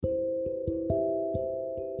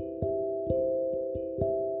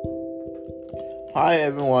Hi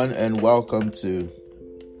everyone and welcome to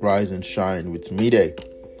Rise and Shine with Mide.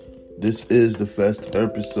 This is the first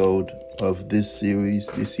episode of this series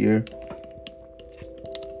this year,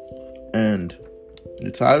 and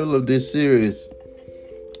the title of this series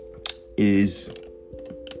is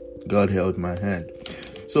God Held My Hand.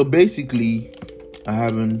 So basically, I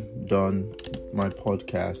haven't done my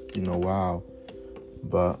podcast in a while,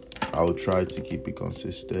 but I will try to keep it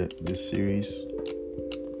consistent this series.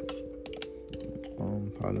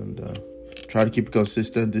 Try to keep it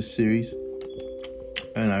consistent this series,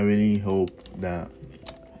 and I really hope that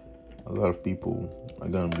a lot of people are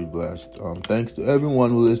gonna be blessed. Thanks to everyone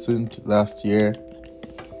who listened last year.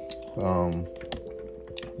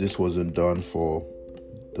 This wasn't done for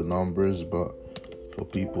the numbers, but for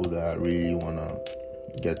people that really wanna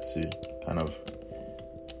get to kind of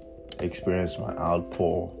experience my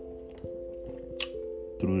outpour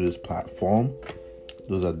through this platform.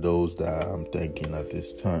 Those are those that I'm thanking at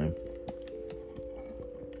this time.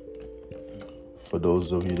 For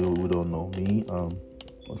those of you who don't know me,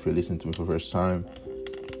 if you're listening to me for the first time,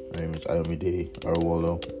 my name is Ayomide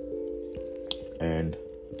Arwolo, and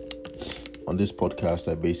on this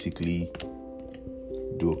podcast I basically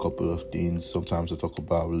do a couple of things. Sometimes I talk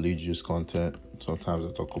about religious content, sometimes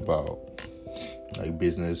I talk about like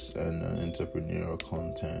business and entrepreneurial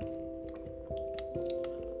content.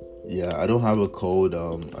 Yeah, I don't have a cold.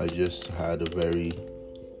 I just had a very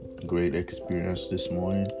great experience this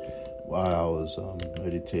morning while I was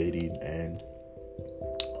meditating and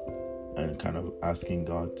kind of asking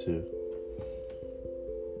God to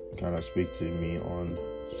kind of speak to me on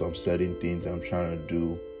some certain things I'm trying to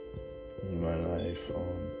do in my life.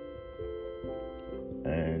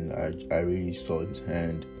 And I really saw His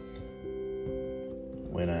hand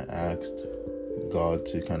when I asked God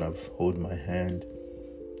to kind of hold my hand,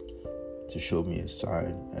 to show me a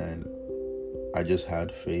sign, and I just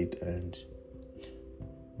had faith, and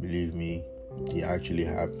believe me, it actually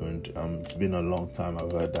happened. It's been a long time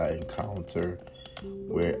I've had that encounter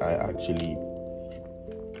where I actually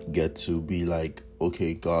get to be like,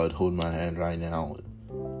 okay, God, hold my hand right now,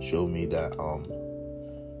 show me that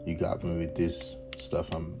you got me with this stuff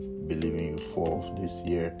I'm believing you for this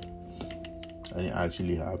year. And it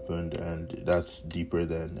actually happened, and that's deeper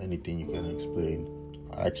than anything you can explain.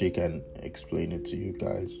 I actually can explain it to you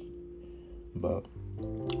guys, but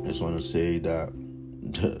I just want to say that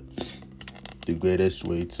the greatest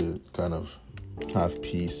way to kind of have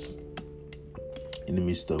peace in the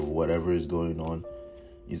midst of whatever is going on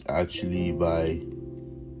is actually by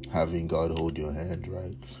having God hold your hand,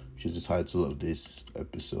 right? Which is the title of this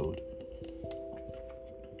episode.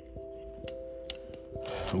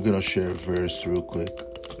 I'm going to share a verse real quick.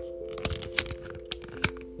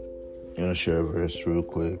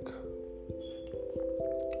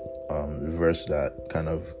 The verse that kind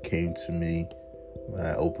of came to me when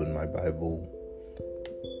I opened my Bible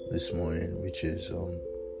this morning, which is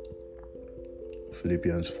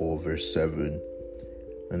Philippians 4 verse 7.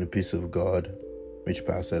 And the peace of God, which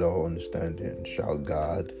passeth all understanding, shall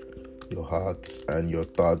guard your hearts and your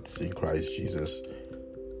thoughts in Christ Jesus.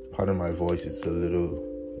 Pardon my voice, it's a little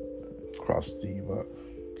crusty, but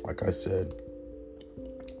like I said,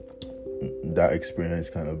 that experience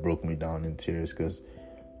kind of broke me down in tears, because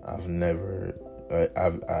I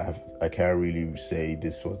can't really say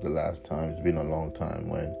this was the last time. It's been a long time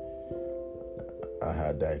when I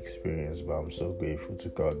had that experience, but I'm so grateful to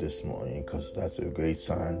God this morning, because that's a great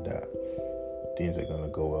sign that things are going to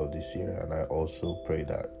go well this year. And I also pray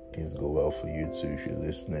that things go well for you too if you're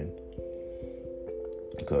listening,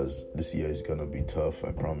 because this year is going to be tough,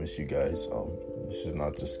 I promise you guys. This is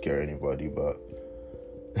not to scare anybody, but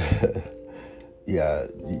yeah,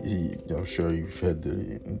 I'm sure you've had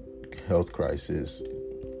the health crisis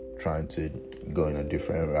trying to go in a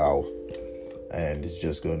different route, and it's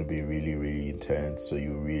just going to be really, really intense. So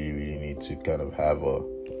you really, really need to kind of have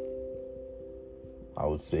I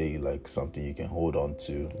would say, like something you can hold on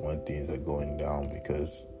to when things are going down,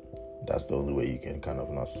 because that's the only way you can kind of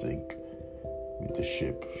not sink with the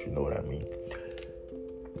ship, if you know what I mean.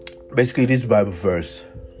 Basically, this Bible verse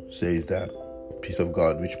says that peace of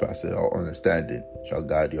God, which passeth all understanding, shall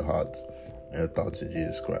guide your hearts and your thoughts in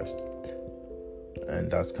Jesus Christ. And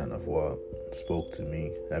that's kind of what spoke to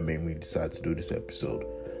me, that made me decide to do this episode.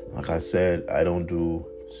 Like I said, I don't do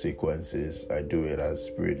sequences. I do it as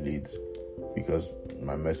Spirit leads, because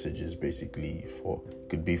my message is basically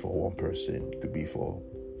could be for one person, could be for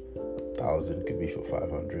 1,000, could be for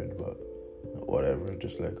 500, but whatever,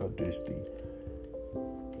 just like God do His thing.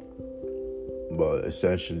 But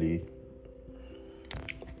essentially,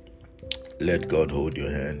 let God hold your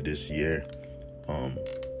hand this year,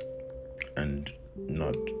 and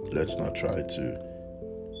let's not try to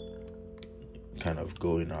kind of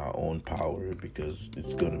go in our own power, because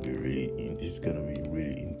it's gonna be really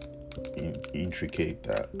intricate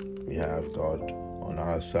that we have God on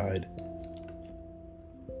our side.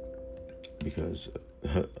 Because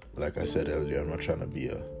like I said earlier, I'm not trying to be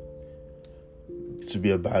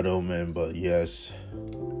a bad omen, but yes,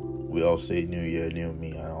 we all say new year, new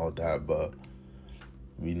me and all that, but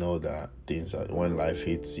we know that when life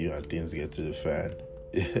hits you and things get to the fan,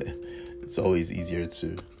 it's always easier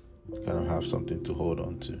to kind of have something to hold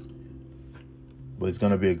on to. But it's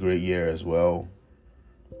gonna be a great year as well.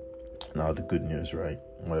 Now the good news, right?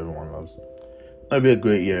 What everyone loves. It's gonna be a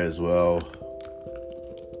great year as well.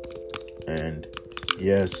 And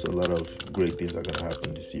yes, a lot of great things are gonna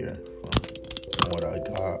happen this year from what I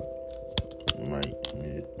got in my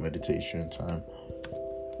meditation time.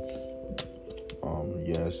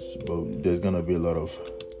 Yes, but there's gonna be a lot of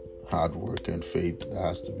hard work and faith that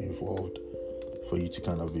has to be involved for you to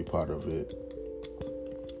kind of be part of it.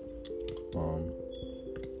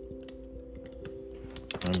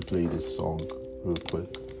 Let me play this song real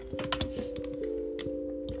quick.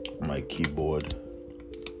 My keyboard.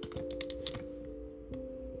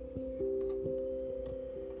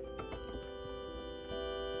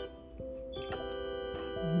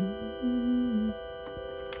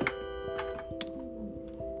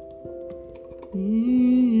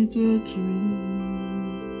 He touched me,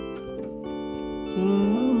 so I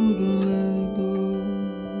wouldn't let go.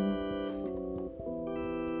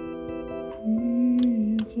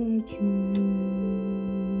 He touched me,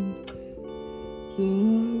 so I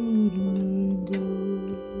wouldn't let go.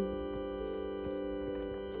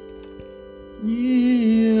 He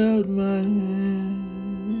held my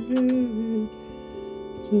hand,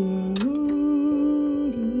 so I wouldn't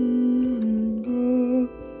let go.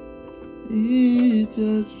 He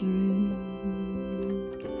touched me,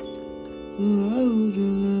 so I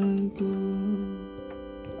wouldn't let go.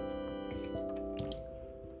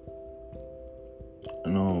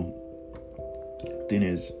 Thing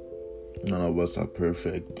is, none of us are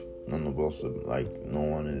perfect. None of us are no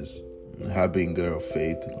one is harbinger of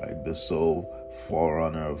faith, like the sole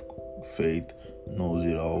forerunner of faith knows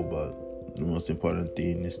it all. But the most important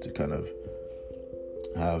thing is to kind of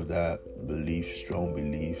have that belief, strong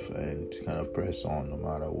belief, and to kind of press on no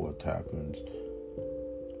matter what happens.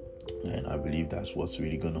 And I believe that's what's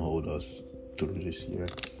really going to hold us through this year.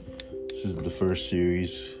 This is the first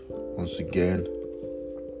series, once again,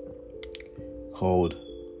 called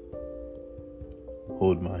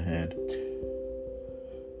Hold My Hand.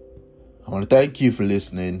 I want to thank you for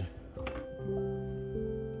listening.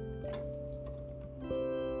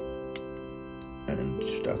 And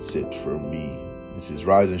that's it from me. This is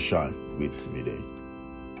Rise and Shine with Midday.